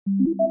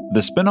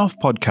The Spin-off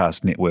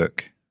Podcast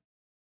Network.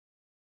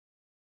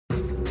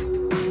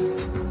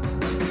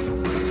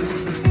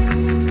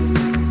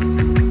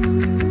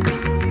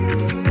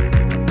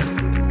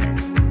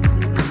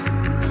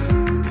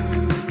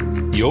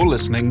 You're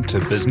listening to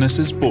Business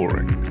is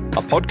Boring,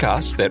 a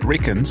podcast that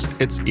reckons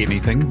it's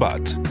anything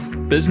but.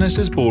 Business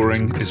is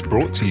Boring is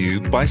brought to you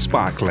by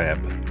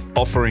SparkLab,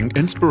 offering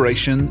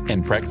inspiration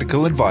and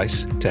practical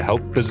advice to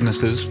help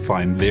businesses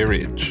find their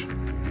edge.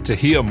 To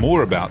hear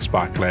more about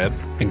SparkLab,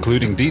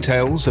 including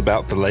details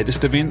about the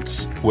latest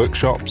events,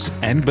 workshops,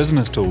 and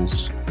business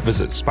tools,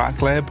 visit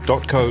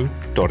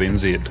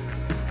sparklab.co.nz.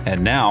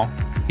 And now,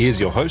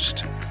 here's your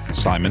host,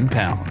 Simon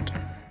Pound.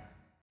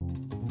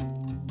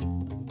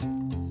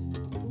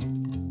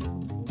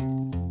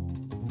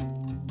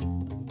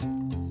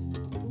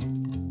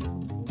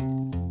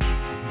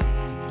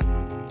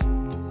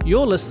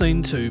 You're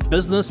listening to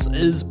Business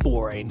is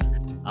Boring,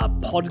 a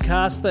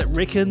podcast that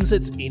reckons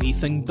it's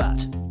anything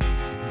but.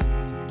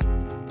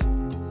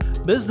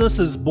 Business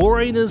is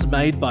Boring is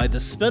made by The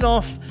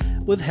Spin-off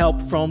with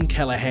help from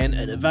Callaghan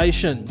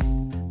Innovation,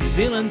 New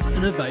Zealand's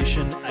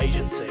innovation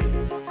agency.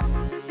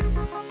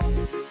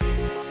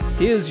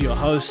 Here's your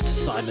host,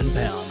 Simon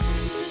Pound.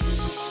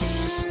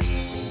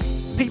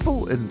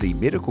 People in the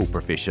medical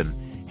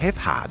profession have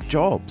hard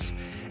jobs,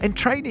 and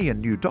trainee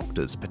and new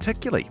doctors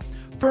particularly.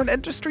 For an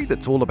industry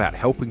that's all about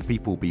helping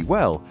people be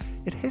well,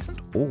 it hasn't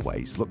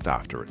always looked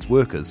after its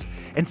workers,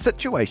 and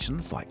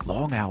situations like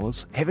long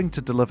hours, having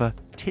to deliver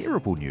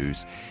terrible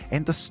news,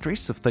 and the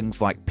stress of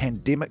things like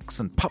pandemics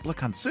and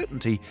public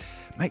uncertainty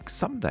make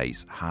some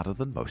days harder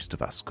than most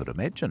of us could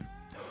imagine.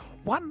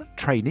 One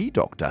trainee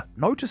doctor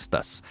noticed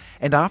this,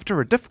 and after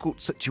a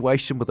difficult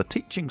situation with a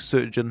teaching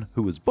surgeon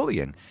who was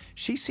bullying,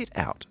 she set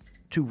out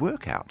to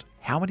work out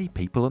how many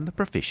people in the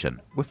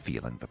profession were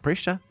feeling the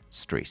pressure,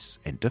 stress,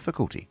 and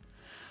difficulty.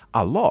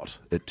 A lot,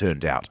 it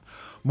turned out,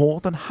 more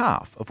than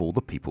half of all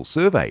the people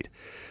surveyed.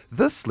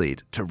 This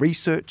led to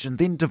research and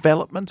then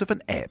development of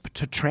an app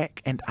to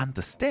track and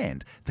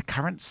understand the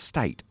current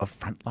state of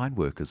frontline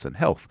workers in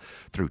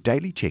health through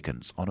daily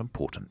check-ins on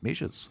important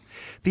measures.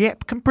 The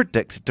app can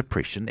predict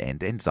depression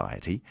and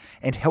anxiety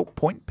and help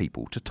point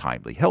people to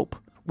timely help.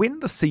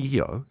 When the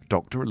CEO,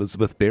 Dr.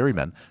 Elizabeth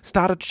Berryman,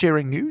 started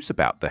sharing news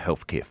about the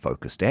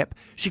healthcare-focused app,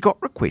 she got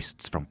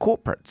requests from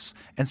corporates,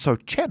 and so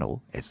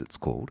Channel, as it's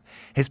called,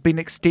 has been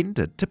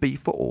extended to be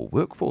for all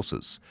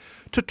workforces.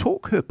 To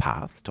talk her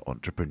path to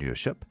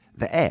entrepreneurship,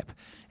 the app,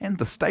 and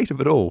the state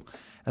of it all,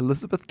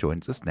 Elizabeth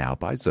joins us now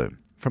by Zoom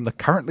from the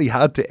currently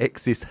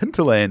hard-to-access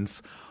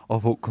hinterlands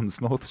of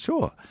Auckland's North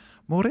Shore.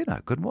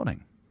 Morena, good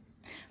morning.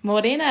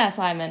 Morena,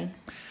 Simon.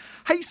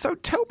 Hey, so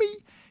tell me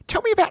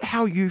about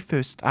how you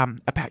first,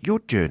 about your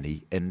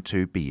journey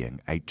into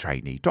being a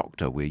trainee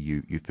doctor, where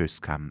you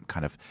first came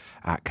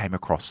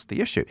across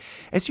the issue.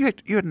 As you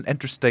had an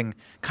interesting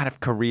kind of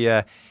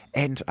career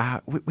and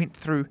went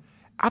through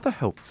other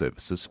health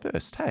services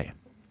first, hey?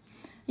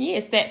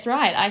 Yes, that's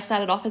right. I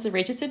started off as a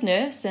registered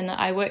nurse, and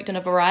I worked in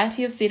a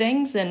variety of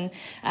settings in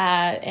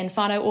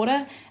whānau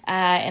ora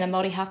and a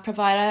Māori health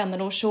provider on the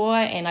North Shore,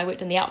 and I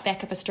worked in the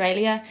outback of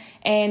Australia,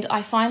 and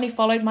I finally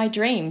followed my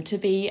dream to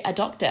be a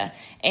doctor,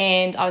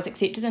 and I was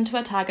accepted into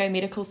Otago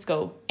Medical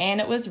School,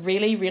 and it was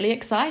really, really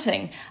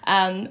exciting.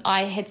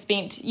 I had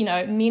spent,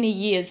 many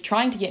years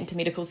trying to get into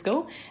medical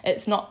school.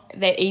 It's not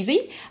that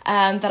easy,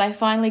 but I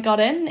finally got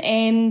in,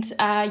 and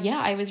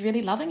I was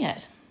really loving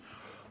it.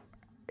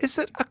 Is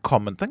it a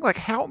common thing? Like,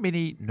 how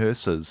many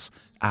nurses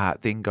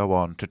then go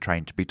on to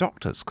train to be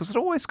doctors? Because it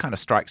always kind of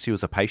strikes you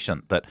as a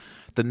patient that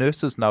the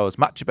nurses know as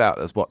much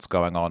about as what's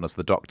going on as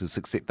the doctors,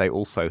 except they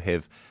also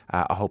have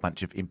a whole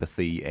bunch of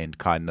empathy and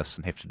kindness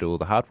and have to do all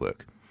the hard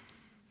work.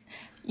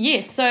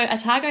 Yes, so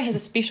Otago has a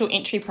special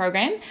entry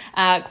program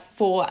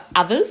for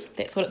others,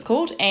 that's what it's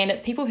called, and it's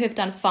people who have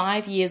done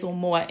 5 years or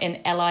more in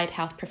allied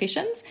health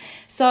professions.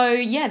 So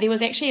there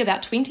was actually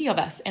about 20 of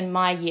us in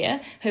my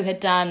year who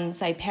had done,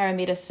 say,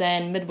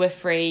 paramedicine,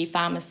 midwifery,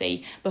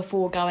 pharmacy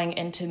before going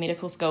into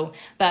medical school.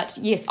 But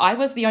yes, I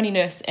was the only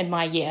nurse in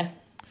my year.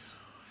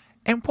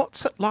 And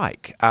what's it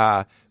like?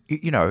 What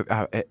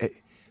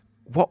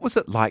was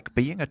it like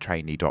being a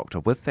trainee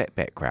doctor with that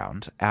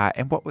background,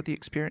 and what were the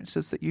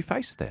experiences that you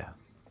faced there?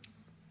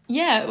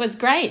 Yeah, it was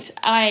great.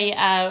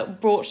 I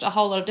brought a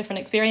whole lot of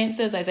different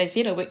experiences. As I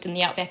said, I worked in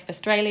the outback of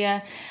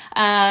Australia,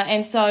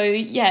 and so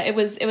it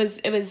was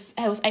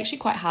actually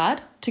quite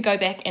hard to go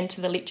back into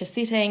the lecture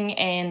setting,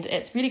 and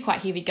it's really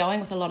quite heavy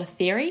going with a lot of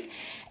theory.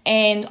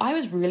 And I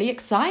was really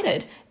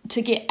excited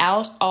to get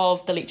out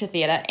of the lecture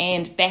theatre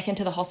and back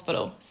into the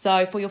hospital.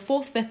 So for your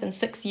 4th, 5th and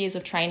 6th years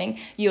of training,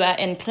 you are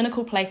in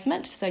clinical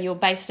placement, so you're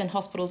based in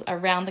hospitals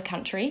around the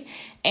country.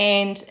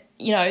 And,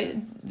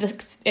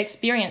 the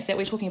experience that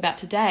we're talking about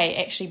today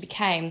actually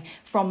became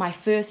from my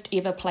first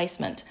ever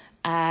placement,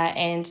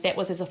 and that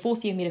was as a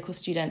 4th year medical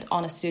student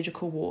on a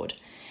surgical ward.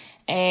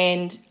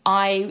 And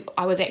I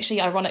was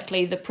actually,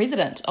 ironically, the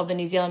president of the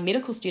New Zealand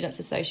Medical Students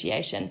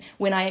Association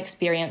when I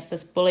experienced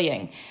this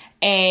bullying.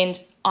 And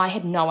I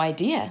had no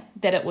idea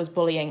that it was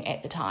bullying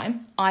at the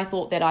time. I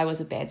thought that I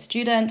was a bad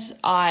student.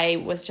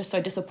 I was just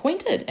so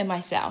disappointed in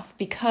myself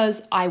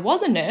because I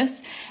was a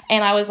nurse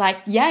and I was like,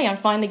 yay, I'm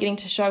finally getting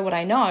to show what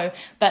I know.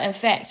 But in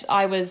fact,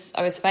 I was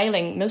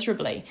failing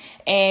miserably.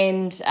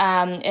 And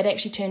it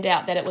actually turned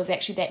out that it was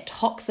actually that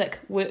toxic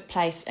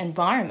workplace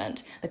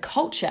environment, the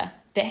culture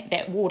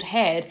that ward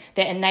had,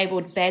 that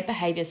enabled bad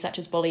behaviours such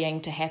as bullying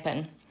to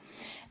happen.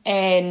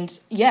 And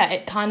yeah,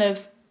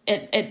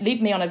 it led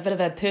me on a bit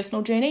of a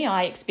personal journey.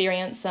 I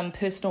experienced some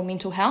personal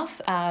mental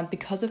health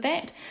because of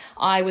that.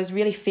 I was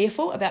really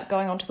fearful about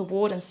going onto the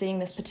ward and seeing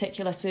this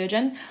particular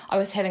surgeon. I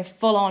was having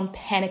full-on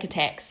panic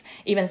attacks,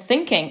 even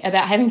thinking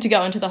about having to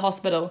go into the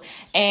hospital.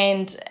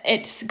 And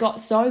it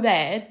got so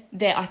bad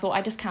that I thought,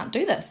 I just can't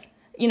do this.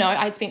 You know,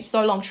 I'd spent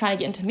so long trying to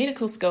get into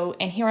medical school,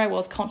 and here I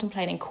was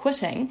contemplating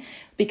quitting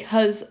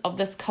because of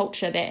this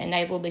culture that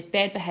enabled this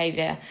bad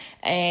behaviour,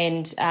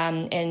 and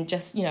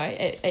just, you know,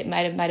 it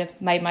might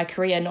have made my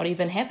career not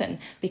even happen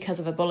because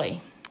of a bully.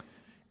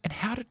 And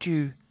how did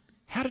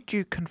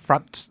you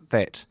confront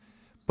that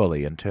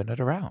bully and turn it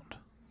around?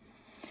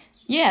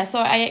 Yeah, so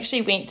I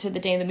actually went to the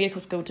Dean of the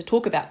Medical School to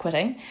talk about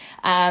quitting,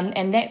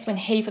 and that's when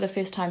he, for the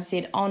first time,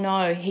 said, oh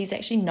no, he's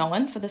actually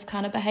known for this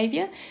kind of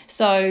behaviour,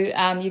 so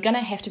you're going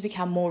to have to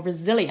become more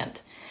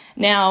resilient.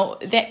 Now,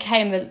 that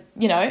came,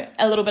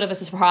 a little bit of a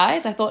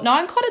surprise. I thought, no,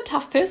 I'm quite a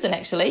tough person,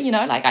 actually. You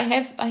know, like I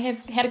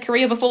have had a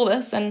career before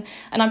this, and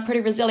I'm pretty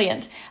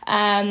resilient.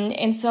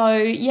 And so,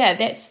 yeah,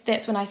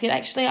 that's when I said,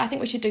 actually, I think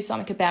we should do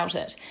something about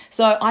it.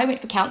 So I went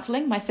for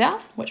counselling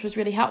myself, which was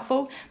really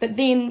helpful. But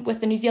then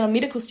with the New Zealand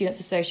Medical Students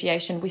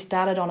Association, we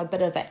started on a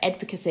bit of an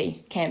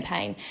advocacy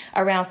campaign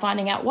around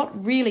finding out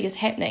what really is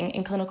happening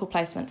in clinical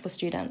placement for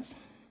students.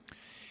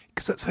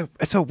 Because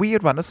it's a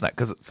weird one, isn't it?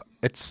 Because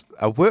it's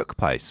a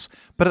workplace,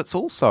 but it's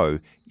also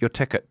your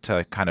ticket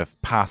to kind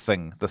of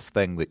passing this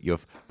thing that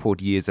you've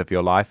poured years of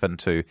your life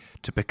into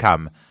to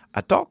become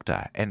a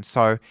doctor. And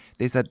so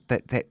there's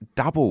that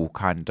double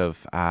kind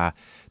of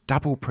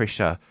double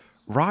pressure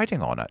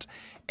riding on it.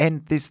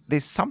 And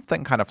there's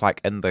something kind of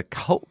like in the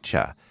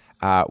culture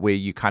where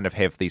you kind of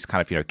have these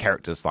kind of,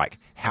 characters like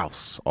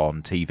House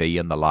on TV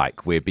and the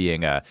like, where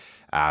being a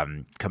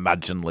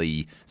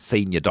curmudgeonly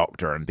senior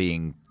doctor and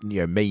being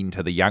mean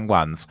to the young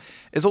ones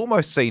is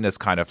almost seen as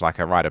kind of like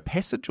a rite of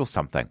passage or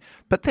something.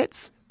 But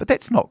that's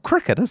not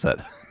cricket, is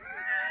it?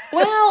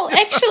 Well,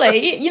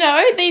 actually,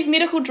 these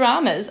medical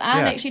dramas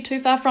aren't actually too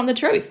far from the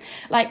truth.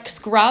 Like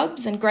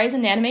Scrubs and Grey's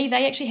Anatomy,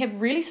 they actually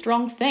have really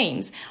strong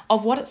themes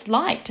of what it's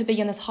like to be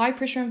in this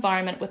high-pressure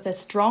environment with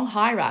this strong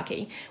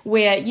hierarchy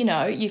where,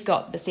 you've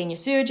got the senior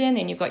surgeon,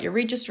 then you've got your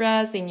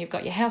registrars, then you've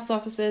got your house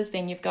officers,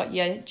 then you've got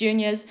your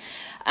juniors,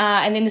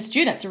 and then the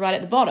students are right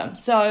at the bottom.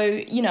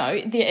 So,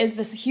 there is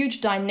this huge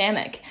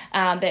dynamic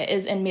that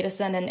is in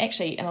medicine and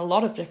actually in a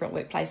lot of different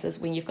workplaces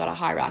when you've got a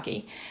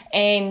hierarchy.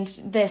 And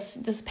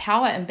this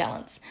power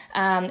imbalance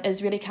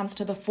really comes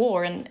to the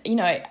fore. And,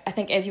 I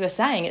think, as you were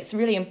saying, it's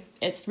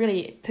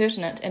really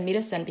pertinent in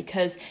medicine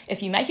because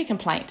if you make a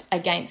complaint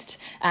against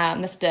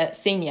Mr.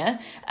 Senior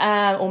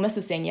or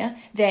Mrs. Senior,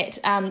 that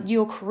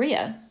your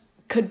career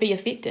could be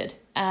affected.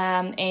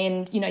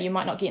 And you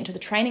might not get into the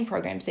training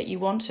programs that you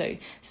want to.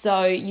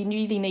 So you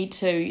really need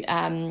to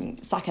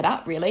suck it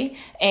up, really,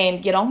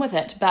 and get on with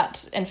it.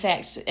 But in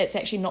fact, it's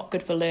actually not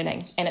good for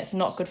learning, and it's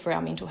not good for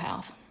our mental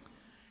health.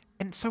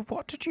 And so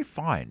what did you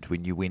find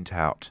when you went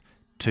out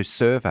to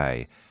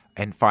survey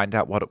and find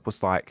out what it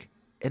was like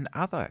in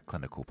other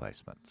clinical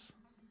placements?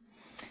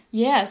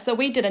 Yeah, so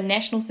we did a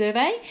national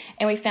survey,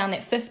 and we found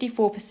that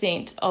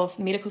 54% of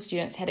medical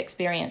students had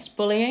experienced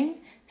bullying,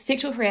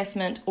 sexual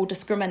harassment or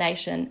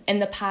discrimination in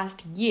the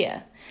past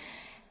year.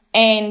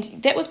 And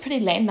that was pretty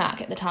landmark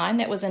at the time.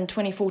 That was in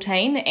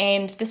 2014,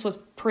 and this was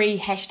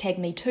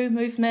pre-#MeToo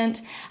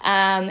movement.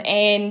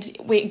 And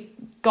we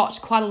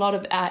got quite a lot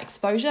of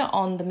exposure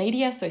on the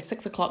media, so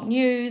 6 o'clock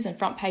news and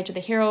front page of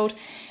the Herald.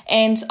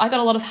 And I got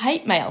a lot of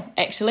hate mail,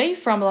 actually,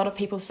 from a lot of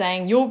people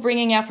saying, you're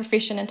bringing our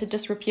profession into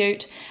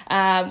disrepute.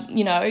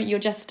 You're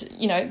just,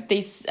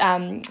 these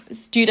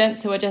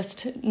students who are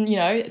just,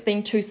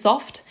 being too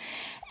soft.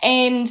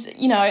 And,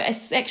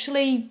 it's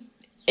actually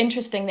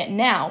interesting that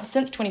now,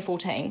 since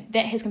 2014,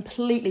 that has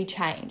completely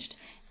changed.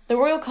 The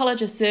Royal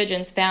College of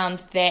Surgeons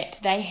found that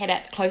they had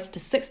at close to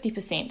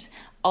 60%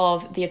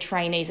 of their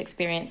trainees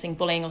experiencing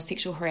bullying or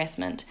sexual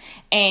harassment.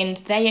 And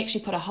they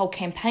actually put a whole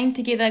campaign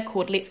together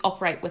called Let's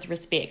Operate with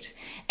Respect.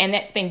 And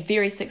that's been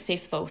very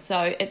successful.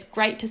 So it's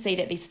great to see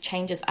that these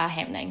changes are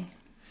happening.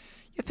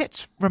 Yeah,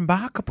 that's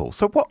remarkable.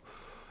 So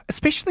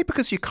especially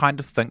because you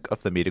kind of think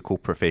of the medical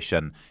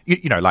profession,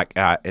 it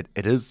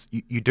is,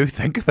 you do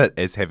think of it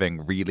as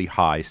having really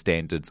high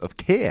standards of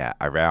care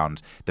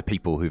around the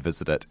people who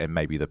visit it and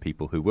maybe the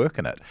people who work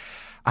in it.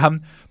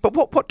 But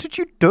what did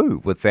you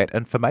do with that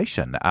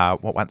information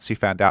once you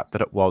found out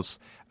that it was,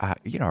 a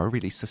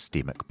really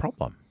systemic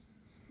problem?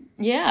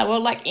 Yeah, well,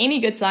 like any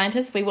good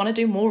scientist, we want to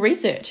do more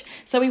research.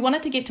 So we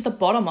wanted to get to the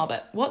bottom of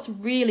it. What's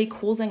really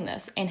causing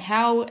this, and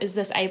how is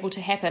this able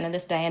to happen in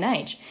this day and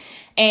age?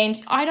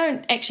 And I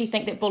don't actually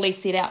think that bullies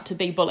set out to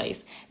be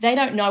bullies. They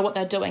don't know what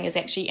they're doing is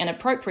actually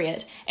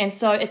inappropriate. And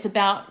so it's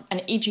about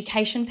an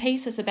education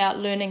piece. It's about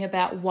learning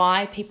about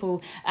why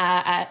people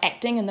are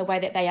acting in the way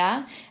that they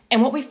are.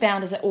 And what we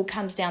found is it all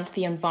comes down to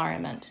the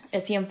environment.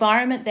 It's the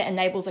environment that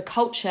enables a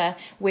culture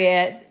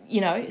where,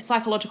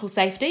 psychological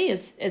safety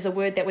is a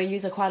word that we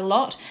use quite a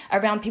lot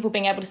around people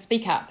being able to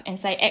speak up and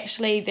say,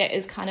 actually, that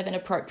is kind of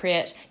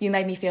inappropriate. You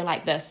made me feel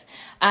like this.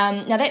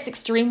 Now, that's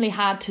extremely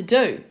hard to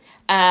do.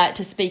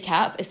 To speak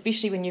up,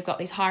 especially when you've got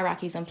these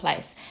hierarchies in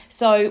place.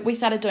 So we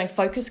started doing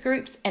focus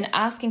groups and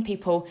asking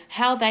people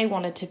how they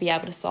wanted to be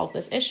able to solve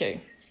this issue.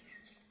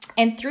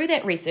 And through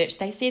that research,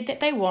 they said that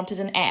they wanted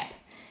an app.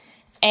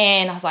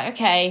 And I was like,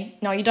 okay,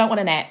 no, you don't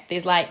want an app.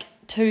 There's like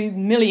 2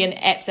 million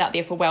apps out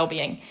there for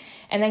wellbeing.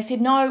 And they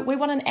said, no, we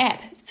want an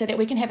app so that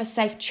we can have a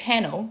safe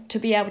channel to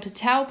be able to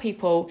tell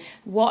people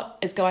what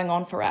is going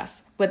on for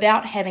us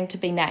without having to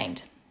be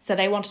named. So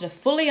they wanted a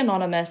fully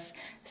anonymous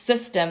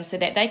system so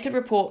that they could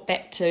report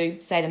back to,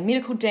 say, the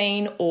medical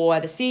dean or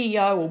the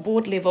CEO or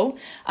board level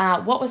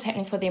what was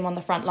happening for them on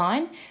the front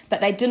line, but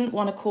they didn't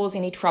want to cause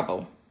any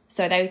trouble.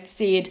 So they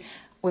said,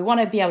 we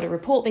want to be able to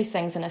report these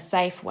things in a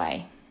safe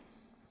way.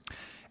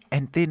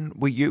 And then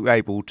were you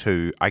able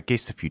to, I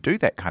guess if you do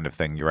that kind of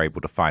thing, you're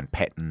able to find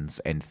patterns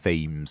and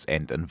themes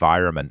and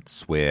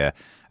environments where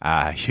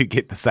you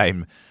get the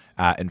same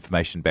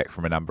information back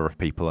from a number of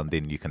people, and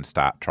then you can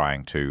start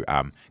trying to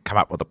come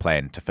up with a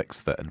plan to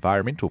fix the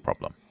environmental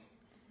problem.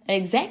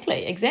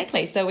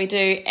 Exactly. So we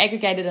do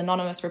aggregated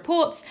anonymous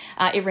reports.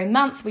 Every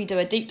month we do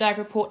a deep dive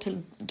report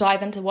to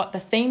dive into what the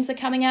themes are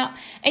coming out.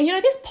 And,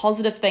 there's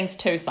positive things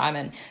too,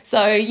 Simon. So,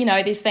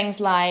 there's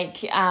things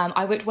like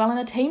I worked well in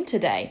a team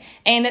today,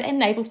 and it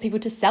enables people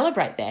to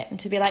celebrate that and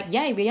to be like,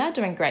 yay, we are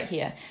doing great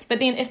here. But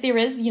then if there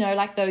is,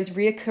 like those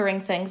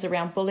reoccurring things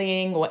around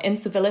bullying or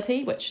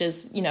incivility, which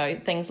is,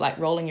 things like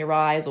rolling your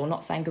eyes or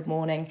not saying good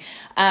morning,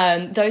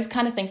 those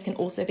kind of things can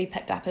also be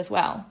picked up as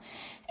well.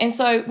 And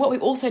so what we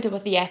also did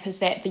with the app is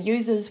that the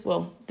users,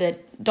 the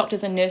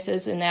doctors and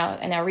nurses in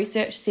our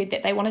research said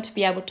that they wanted to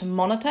be able to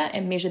monitor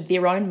and measure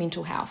their own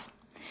mental health.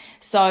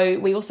 So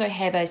we also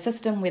have a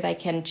system where they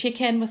can check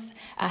in with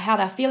how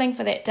they're feeling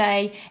for that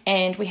day,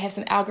 and we have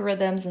some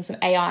algorithms and some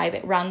AI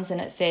that runs,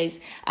 and it says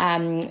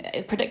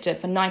predictive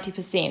for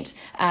 90%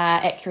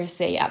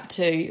 accuracy up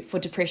to for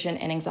depression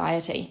and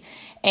anxiety.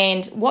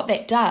 And what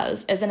that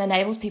does is it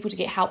enables people to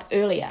get help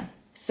earlier.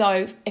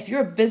 So if you're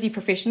a busy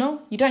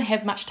professional, you don't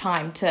have much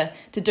time to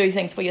do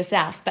things for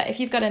yourself. But if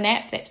you've got an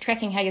app that's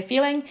tracking how you're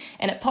feeling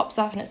and it pops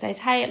up and it says,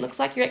 hey, it looks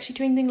like you're actually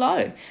trending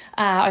low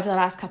over the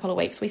last couple of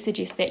weeks, we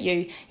suggest that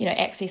you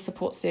access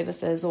support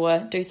services or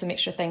do some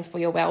extra things for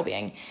your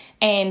wellbeing.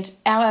 And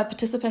our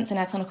participants in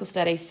our clinical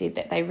studies said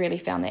that they really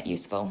found that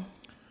useful.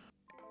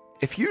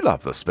 If you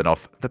love the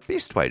Spin-Off, the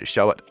best way to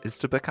show it is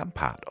to become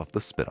part of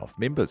the Spin-Off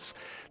members.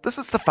 This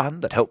is the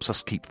fun that helps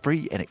us keep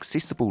free and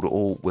accessible to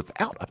all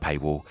without a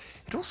paywall.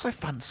 It also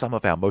funds some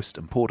of our most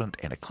important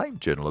and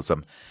acclaimed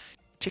journalism.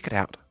 Check it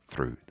out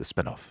through the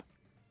Spin-Off.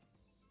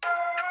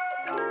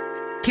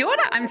 Kia ora,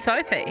 I'm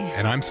Sophie.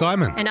 And I'm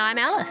Simon. And I'm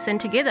Alice,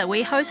 and together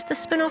we host the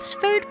Spin-Off's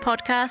food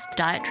podcast,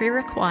 Dietary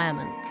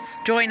Requirements.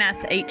 Join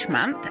us each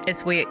month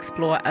as we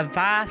explore a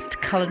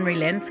vast culinary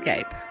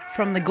landscape,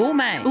 from the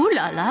gourmet Ooh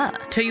la la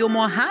to your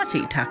more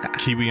hearty tucker.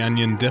 Kiwi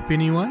onion dip,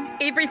 anyone?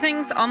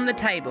 Everything's on the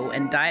table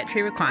in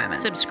Dietary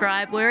Requirements.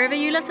 Subscribe wherever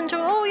you listen to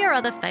all your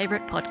other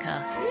favourite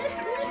podcasts.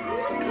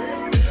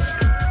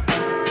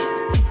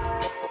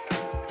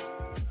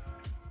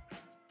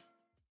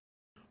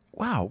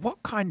 Wow,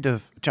 what kind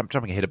of,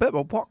 jumping ahead a bit,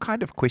 but what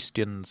kind of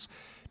questions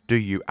do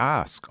you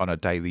ask on a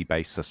daily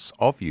basis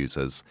of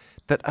users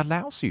that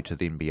allows you to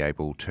then be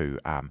able to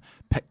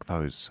pick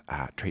those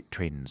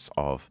trends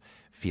of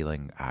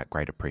feeling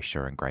greater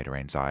pressure and greater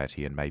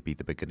anxiety and maybe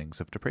the beginnings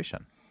of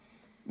depression?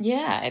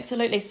 Yeah,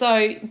 absolutely.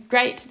 So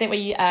great that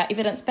we are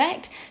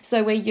evidence-backed.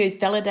 So we use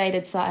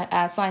validated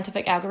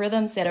scientific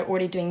algorithms that are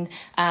already being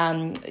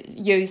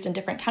used in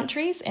different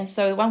countries. And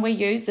so the one we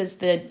use is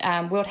the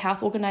World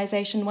Health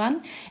Organization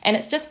one, and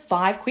it's just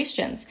 5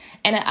 questions.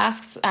 And it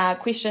asks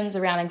questions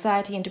around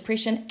anxiety and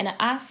depression, and it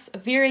asks a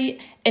very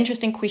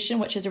interesting question,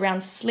 which is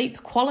around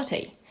sleep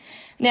quality.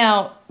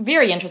 Now,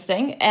 very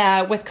interesting,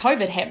 with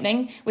COVID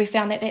happening, we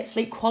found that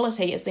sleep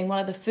quality has been one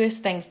of the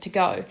first things to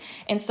go.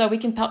 And so we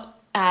can put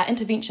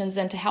interventions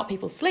in to help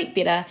people sleep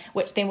better,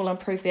 which then will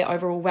improve their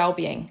overall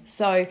well-being.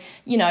 So,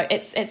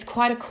 it's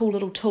quite a cool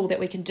little tool that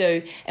we can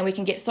do, and we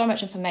can get so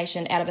much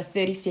information out of a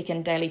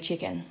 30-second daily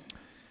check-in.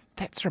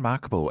 That's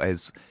remarkable,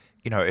 as,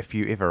 if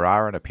you ever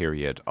are in a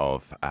period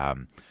of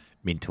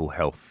mental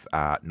health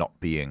not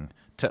being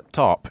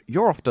tip-top,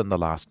 you're often the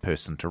last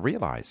person to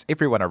realise.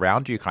 Everyone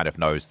around you kind of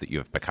knows that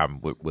you've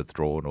become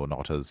withdrawn or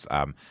not as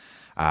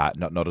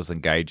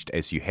engaged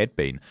as you had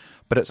been.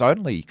 But it's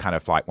only kind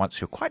of like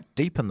once you're quite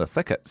deep in the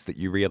thickets that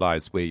you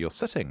realise where you're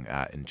sitting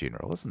in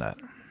general, isn't it?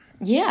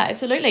 Yeah,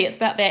 absolutely. It's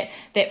about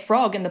that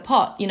frog in the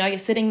pot. You know, you're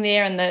sitting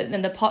there and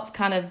the pot's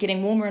kind of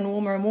getting warmer and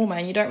warmer and warmer,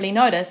 and you don't really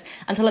notice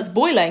until it's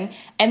boiling,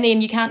 and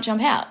then you can't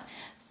jump out.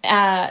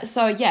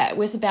 So it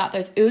was about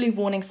those early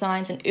warning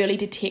signs and early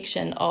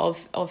detection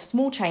of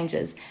small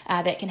changes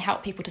that can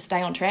help people to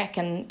stay on track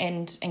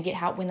and get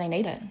help when they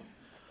need it.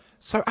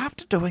 So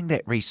after doing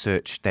that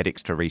research, that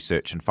extra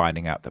research, and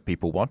finding out that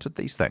people wanted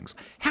these things,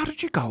 how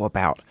did you go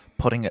about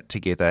putting it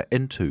together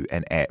into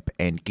an app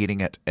and getting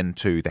it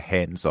into the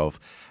hands of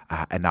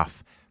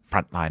enough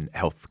frontline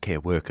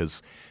healthcare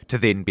workers to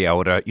then be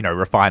able to,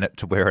 refine it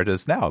to where it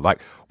is now?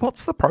 Like,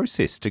 what's the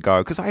process to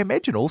go? Because I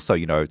imagine also,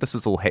 this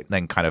is all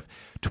happening kind of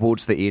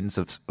towards the ends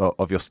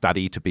of your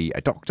study to be a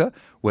doctor,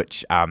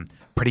 which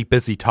pretty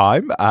busy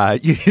time,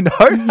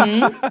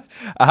 Mm-hmm.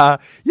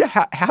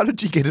 How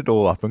did you get it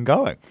all up and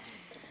going?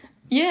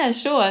 Yeah,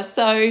 sure.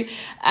 So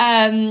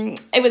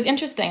it was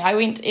interesting. I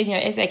went,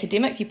 as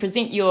academics, you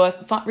present your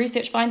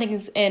research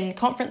findings in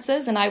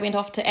conferences, and I went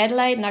off to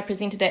Adelaide and I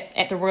presented it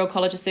at the Royal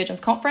College of Surgeons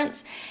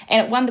conference,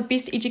 and it won the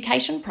Best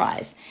Education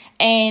Prize.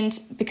 And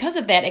because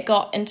of that, it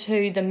got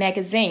into the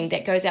magazine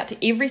that goes out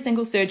to every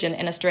single surgeon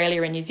in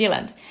Australia and New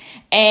Zealand.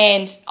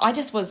 And I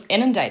just was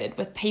inundated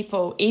with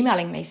people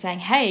emailing me saying,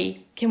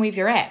 hey, can we have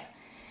your app?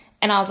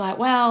 And I was like,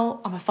 well,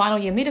 I'm a final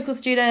year medical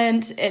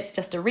student. It's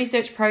just a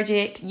research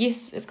project.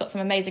 Yes, it's got some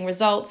amazing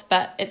results,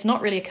 but it's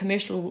not really a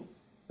commercially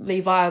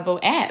viable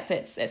app.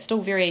 It's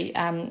still very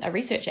a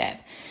research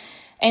app.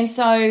 And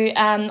so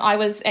I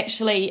was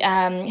actually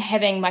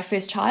having my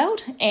first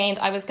child, and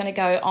I was going to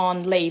go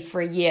on leave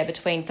for a year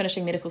between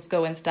finishing medical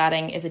school and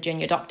starting as a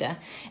junior doctor.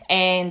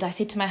 And I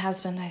said to my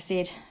husband,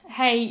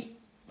 hey,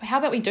 how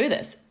about we do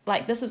this?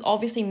 Like, this is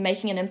obviously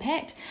making an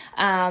impact.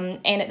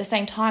 And at the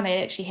same time, I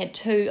actually had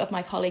 2 of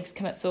my colleagues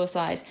commit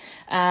suicide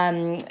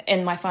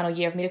in my final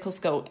year of medical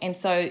school. And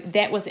so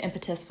that was the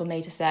impetus for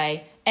me to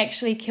say,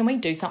 actually, can we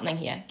do something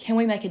here? Can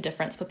we make a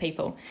difference for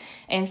people?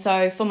 And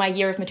so for my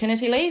year of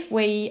maternity leave,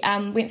 we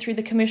went through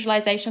the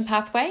commercialisation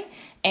pathway,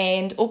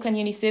 and Auckland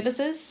Uni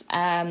Services,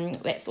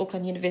 that's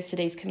Auckland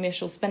University's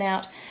commercial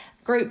spin-out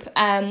group,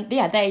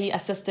 they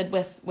assisted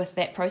with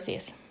that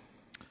process.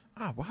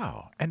 Oh,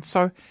 wow. And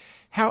so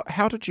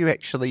how did you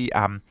actually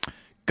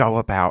go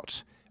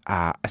about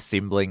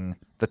assembling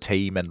the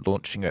team and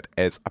launching it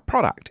as a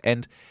product?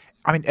 And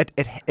I mean,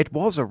 it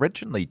was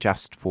originally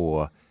just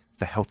for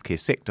the healthcare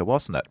sector,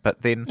 wasn't it?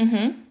 But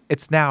then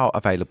it's now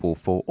available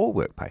for all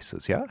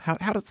workplaces, yeah?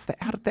 How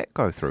did that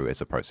go through as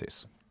a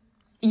process?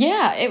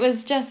 Yeah, it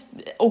was just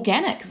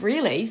organic,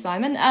 really,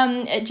 Simon.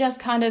 It just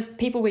kind of,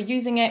 people were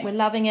using it, were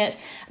loving it.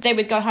 They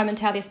would go home and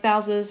tell their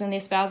spouses, and their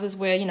spouses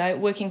were,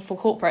 working for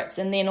corporates.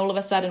 And then all of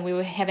a sudden we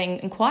were having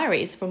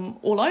inquiries from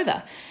all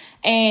over.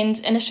 And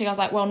initially I was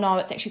like, well, no,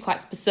 it's actually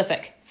quite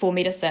specific for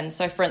medicine.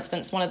 So, for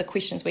instance, one of the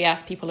questions we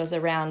ask people is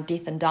around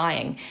death and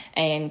dying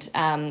and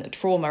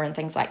trauma and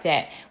things like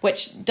that,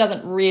 which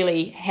doesn't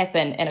really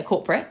happen in a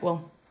corporate.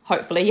 Well,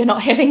 hopefully you're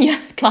not having your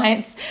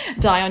clients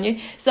die on you.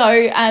 So,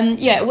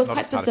 it was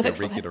quite specific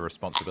for regular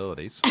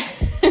responsibilities.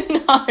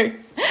 No.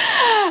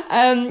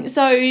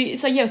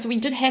 So we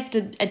did have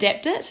to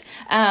adapt it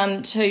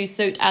to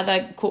suit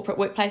other corporate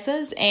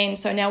workplaces, and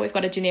so now we've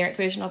got a generic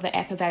version of the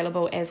app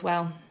available as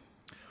well.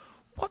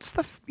 What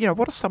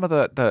are some of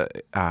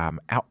the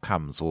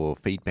outcomes or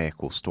feedback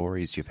or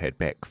stories you've had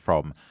back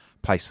from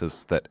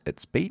places that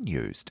it's been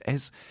used?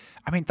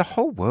 The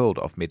whole world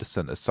of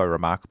medicine is so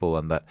remarkable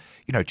in that,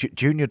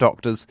 junior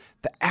doctors,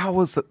 the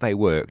hours that they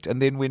worked,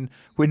 and then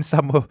when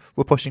some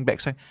were pushing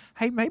back saying,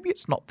 hey, maybe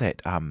it's not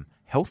that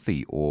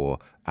healthy or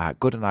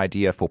good an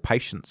idea for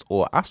patients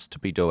or us to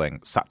be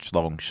doing such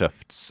long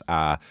shifts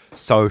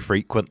so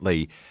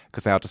frequently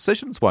because our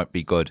decisions won't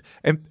be good.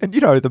 And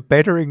the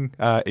battering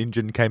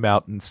engine came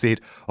out and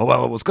said, oh,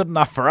 well, it was good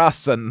enough for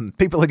us and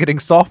people are getting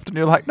soft. And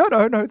you're like,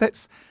 no,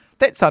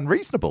 that's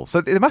unreasonable. So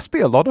there must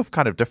be a lot of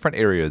kind of different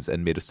areas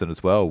in medicine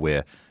as well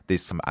where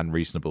there's some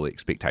unreasonable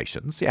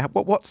expectations. Yeah,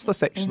 what's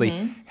this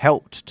actually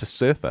helped to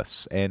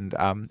surface and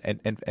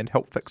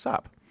help fix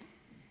up?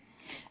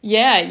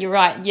 Yeah, you're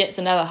right. Yeah, it's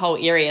another whole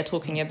area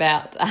talking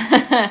about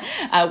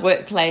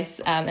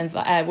workplace and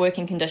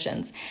working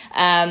conditions.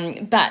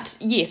 But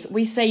yes,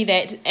 we see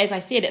that, as I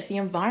said, it's the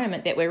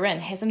environment that we're in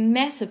has a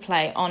massive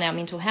play on our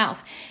mental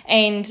health.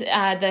 And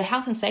the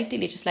health and safety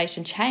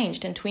legislation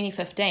changed in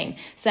 2015,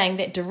 saying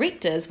that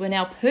directors were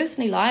now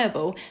personally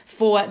liable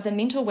for the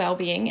mental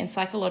well-being and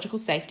psychological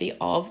safety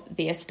of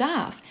their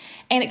staff.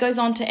 And it goes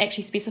on to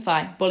actually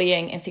specify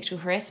bullying and sexual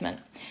harassment.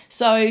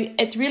 So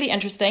it's really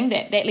interesting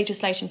that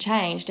legislation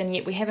changed, and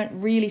yet we haven't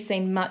really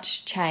seen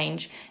much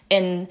change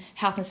in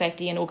health and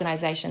safety in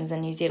organisations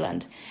in New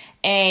Zealand.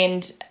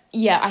 And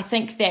I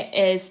think that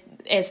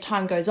as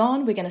time goes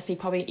on, we're going to see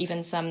probably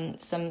even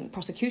some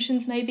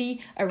prosecutions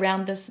maybe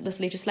around this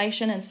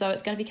legislation. And so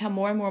it's going to become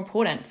more and more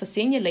important for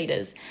senior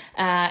leaders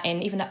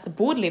and even at the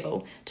board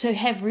level to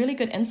have really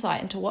good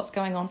insight into what's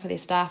going on for their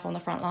staff on the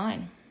front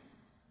line.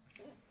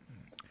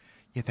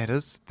 Yeah,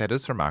 that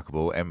is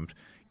remarkable, and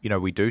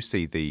we do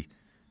see the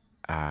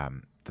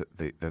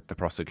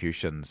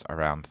prosecutions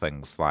around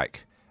things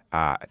like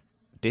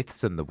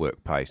deaths in the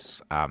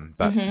workplace.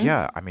 But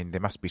yeah, I mean,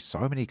 there must be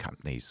so many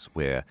companies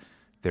where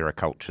there are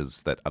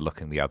cultures that are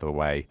looking the other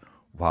way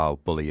while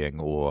bullying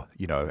or,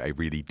 a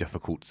really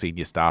difficult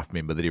senior staff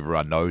member that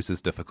everyone knows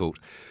is difficult.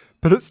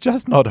 But it's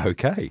just not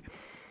okay.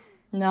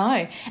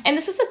 No. And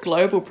this is a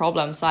global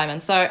problem,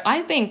 Simon. So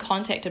I've been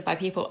contacted by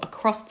people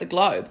across the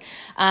globe.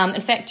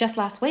 In fact, just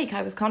last week,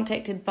 I was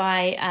contacted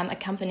by a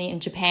company in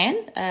Japan,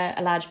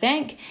 a large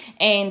bank,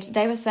 and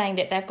they were saying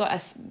that they've got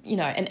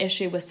an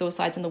issue with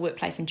suicides in the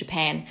workplace in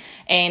Japan.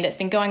 And it's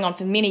been going on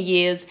for many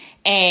years.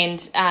 And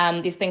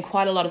there's been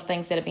quite a lot of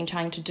things that have been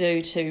trying to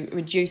do to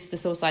reduce the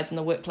suicides in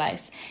the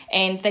workplace.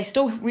 And they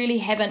still really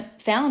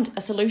haven't found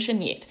a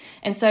solution yet.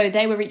 And so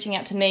they were reaching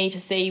out to me to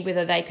see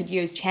whether they could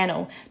use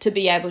Channel to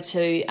be able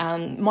to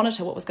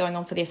monitor what was going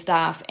on for their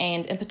staff,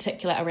 and in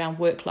particular around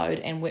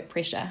workload and work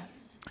pressure.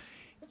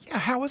 Yeah,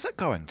 how is it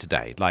going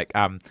today?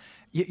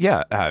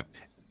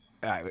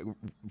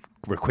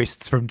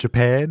 Requests from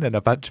Japan and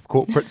a bunch of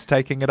corporates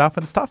taking it up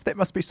and stuff. That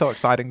must be so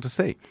exciting to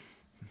see.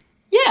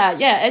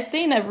 Yeah, it's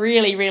been a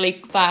really,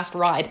 really fast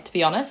ride, to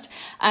be honest.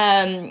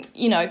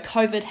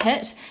 COVID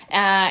hit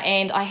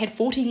and I had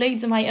 40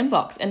 leads in my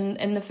inbox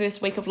in the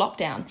first week of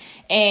lockdown.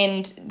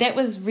 And that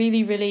was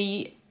really,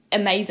 really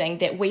amazing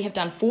that we have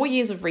done 4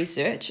 years of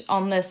research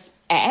on this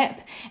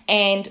app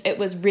and it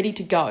was ready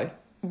to go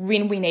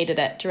when we needed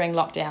it during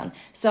lockdown.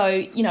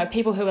 So,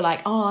 people who were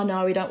like, oh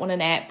no, we don't want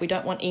an app, we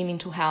don't want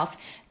e-mental health.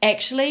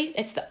 Actually,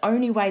 it's the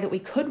only way that we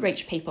could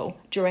reach people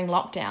during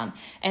lockdown.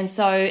 And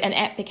so an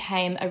app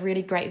became a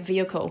really great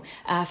vehicle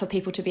for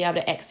people to be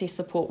able to access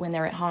support when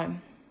they're at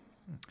home.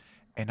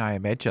 And I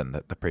imagine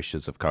that the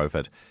pressures of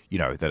COVID,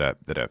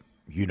 that are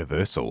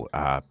universal,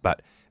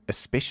 but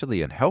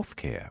especially in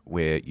healthcare,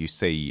 where you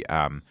see,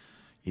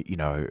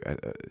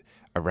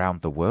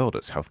 around the world,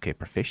 it's healthcare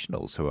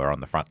professionals who are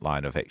on the front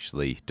line of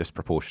actually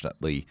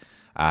disproportionately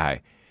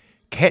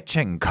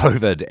catching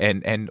COVID,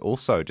 and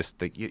also just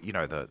the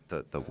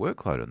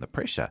workload and the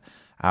pressure.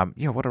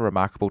 What a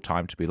remarkable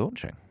time to be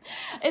launching.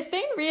 It's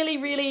been really,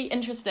 really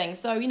interesting.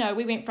 So,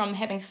 we went from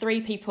having 3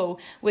 people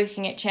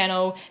working at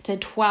Channel to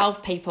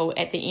 12 people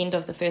at the end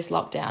of the first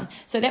lockdown.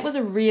 So that was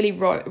a really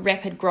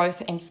rapid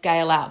growth and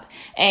scale up.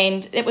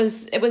 And it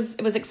was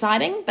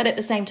exciting, but at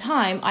the same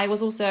time, I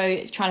was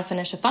also trying to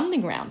finish a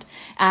funding round.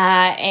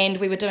 And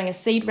we were doing a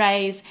seed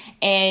raise,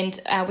 and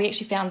we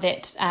actually found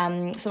that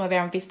some of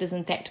our investors,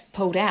 in fact,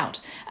 pulled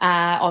out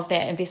of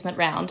that investment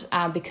round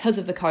because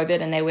of the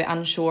COVID, and they were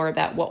unsure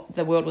about what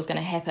the world was going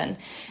to happen.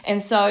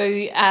 And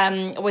so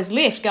was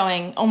left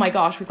going, oh my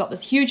gosh, we've got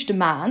this huge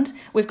demand,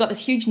 we've got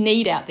this huge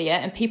need out there,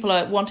 and people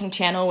are wanting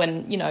Channel,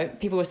 and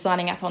people were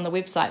signing up on the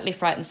website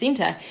left, right and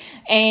centre,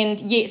 and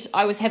yet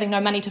I was having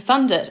no money to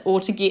fund it or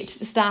to get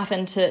staff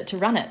in to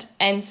run it.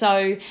 And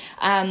so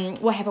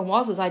what happened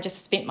was I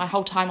just spent my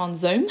whole time on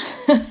Zoom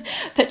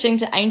pitching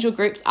to angel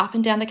groups up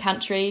and down the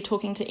country,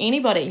 talking to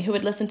anybody who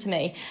would listen to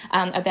me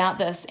about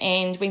this,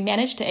 and we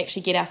managed to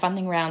actually get our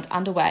funding round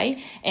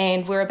underway,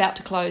 and we're about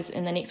to close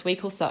in the next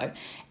week or so.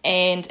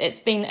 And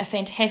it's been a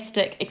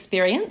fantastic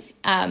experience,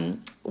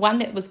 one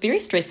that was very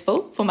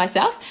stressful for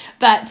myself,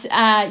 but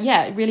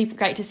really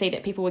great to see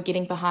that people were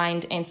getting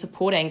behind and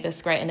supporting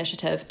this great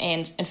initiative.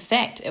 And in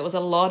fact, it was a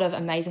lot of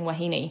amazing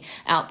wahine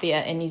out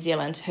there in New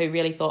Zealand who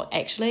really thought,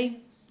 actually,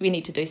 we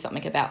need to do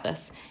something about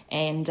this,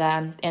 and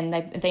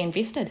they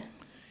invested.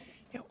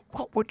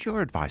 What would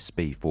your advice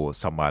be for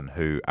someone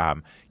who,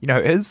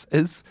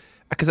 is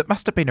because it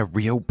must have been a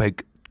real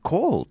big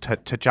call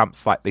to jump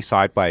slightly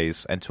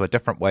sideways into a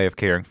different way of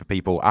caring for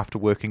people after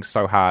working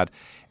so hard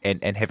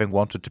and having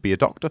wanted to be a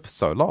doctor for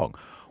so long.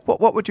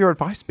 What would your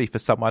advice be for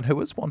someone who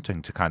is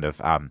wanting to kind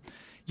of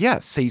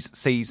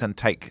seize and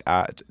take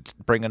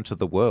bring into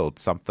the world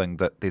something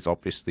that there's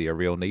obviously a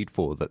real need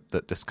for,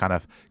 that just kind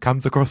of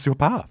comes across your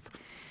path?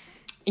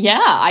 Yeah,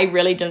 I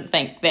really didn't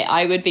think that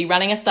I would be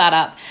running a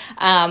startup.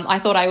 I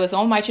thought I was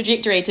on my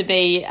trajectory to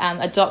be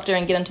a doctor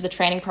and get into the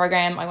training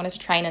program. I wanted to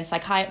train in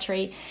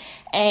psychiatry.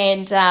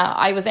 And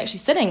I was actually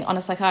sitting on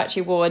a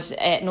psychiatry ward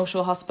at North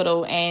Shore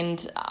Hospital,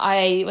 and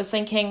I was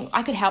thinking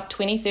I could help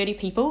 20, 30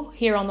 people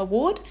here on the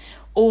ward,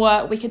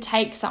 or we could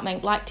take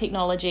something like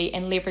technology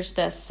and leverage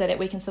this so that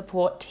we can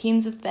support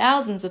tens of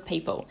thousands of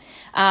people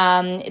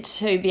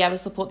to be able to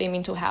support their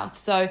mental health.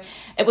 So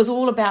it was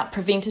all about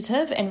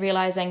preventative and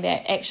realising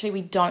that actually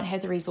we don't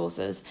have the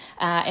resources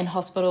in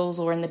hospitals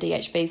or in the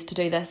DHBs to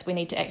do this. We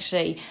need to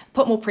actually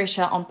put more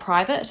pressure on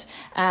private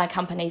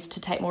companies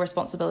to take more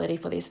responsibility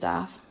for their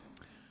staff.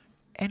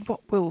 And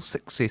what will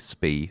success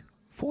be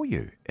for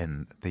you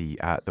in the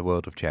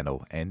world of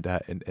Channel and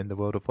in the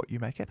world of what you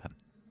make happen?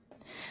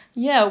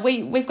 Yeah,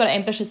 we've got an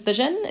ambitious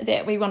vision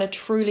that we want to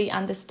truly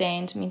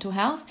understand mental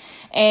health,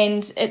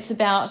 and it's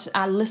about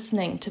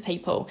listening to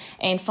people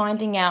and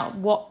finding out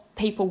what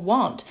people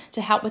want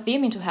to help with their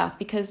mental health,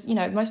 because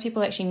most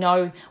people actually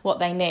know what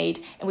they need,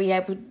 and we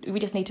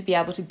just need to be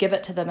able to give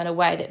it to them in a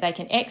way that they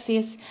can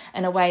access,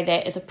 in a way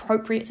that is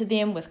appropriate to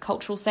them with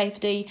cultural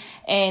safety,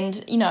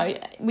 and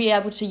we're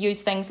able to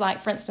use things like,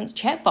 for instance,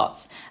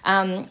 chatbots.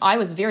 I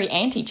was very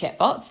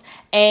anti-chatbots,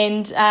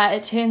 and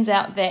it turns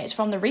out that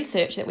from the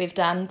research that we've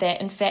done that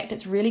in fact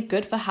it's really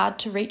good for hard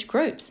to reach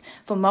groups,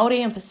 for Māori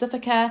and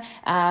Pacifica,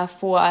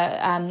 for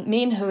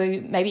men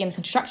who maybe in the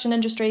construction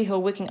industry who are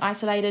working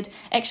isolated.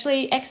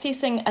 Actually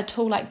accessing a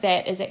tool like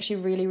that is actually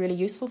really, really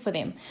useful for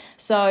them.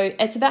 So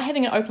it's about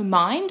having an open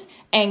mind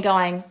and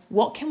going,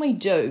 what can we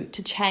do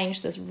to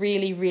change this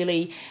really,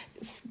 really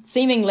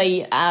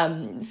seemingly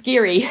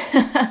scary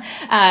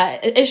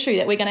issue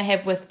that we're going to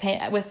have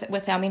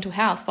with our mental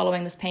health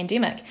following this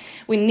pandemic.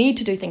 We need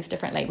to do things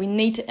differently. We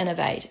need to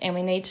innovate, and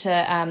we need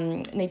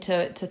to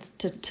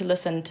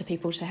listen to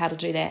people to how to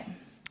do that.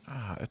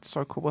 It's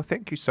so cool. Well,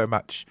 thank you so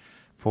much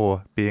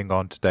for being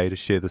on today to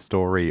share the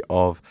story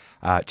of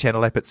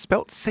Channel App. It's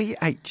spelt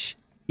CHNNL.app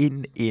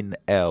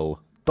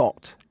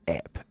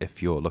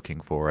if you're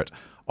looking for it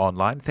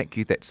online. Thank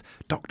you. That's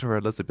Dr.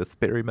 Elizabeth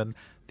Berryman,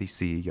 the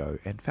CEO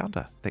and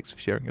founder. Thanks for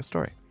sharing your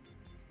story.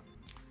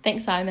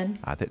 Thanks, Simon.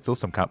 That's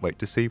awesome. Can't wait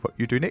to see what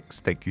you do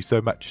next. Thank you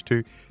so much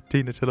to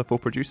Tina Tiller for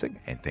producing,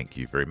 and thank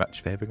you very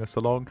much for having us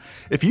along.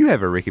 If you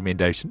have a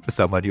recommendation for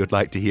someone you'd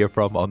like to hear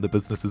from on the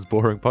Business is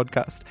Boring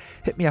podcast,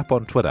 hit me up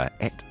on Twitter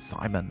at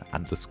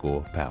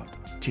Simon_Pound.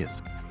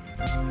 Cheers.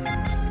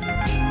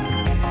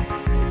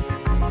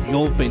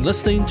 You've been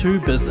listening to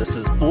Business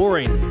is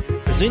Boring,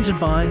 presented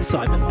by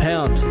Simon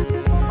Pound,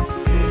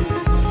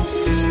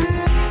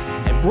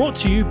 and brought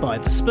to you by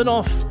The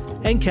Spin-Off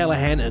and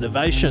Callaghan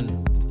Innovation.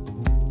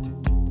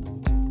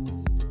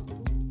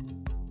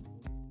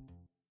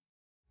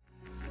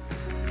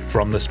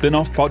 From the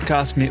Spin-Off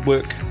Podcast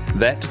Network,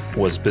 that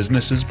was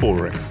Business is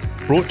Boring,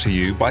 brought to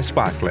you by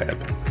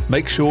SparkLab.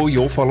 Make sure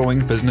you're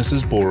following Business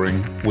is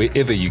Boring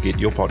wherever you get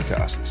your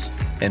podcasts.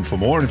 And for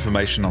more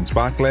information on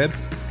SparkLab,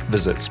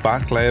 visit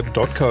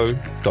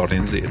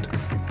sparklab.co.nz.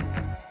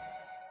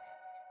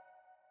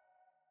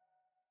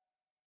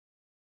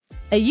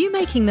 Are you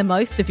making the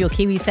most of your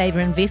KiwiSaver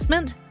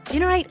investment?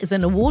 Generate is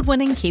an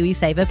award-winning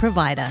KiwiSaver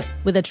provider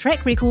with a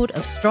track record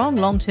of strong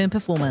long-term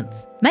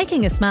performance.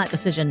 Making a smart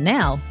decision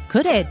now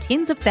could add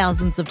tens of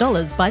thousands of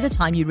dollars by the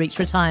time you reach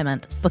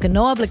retirement. Book a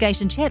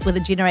no-obligation chat with a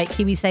Generate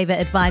KiwiSaver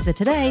advisor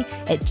today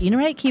at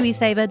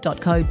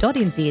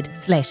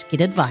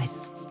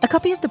generatekiwisaver.co.nz/get-advice. A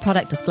copy of the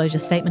product disclosure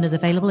statement is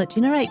available at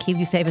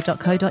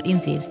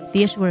generatekiwisaver.co.nz.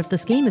 The issuer of the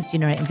scheme is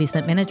Generate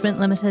Investment Management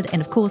Limited,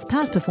 and of course,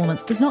 past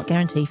performance does not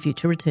guarantee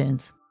future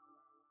returns.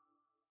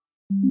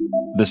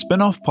 The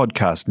Spin-Off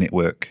Podcast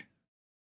Network.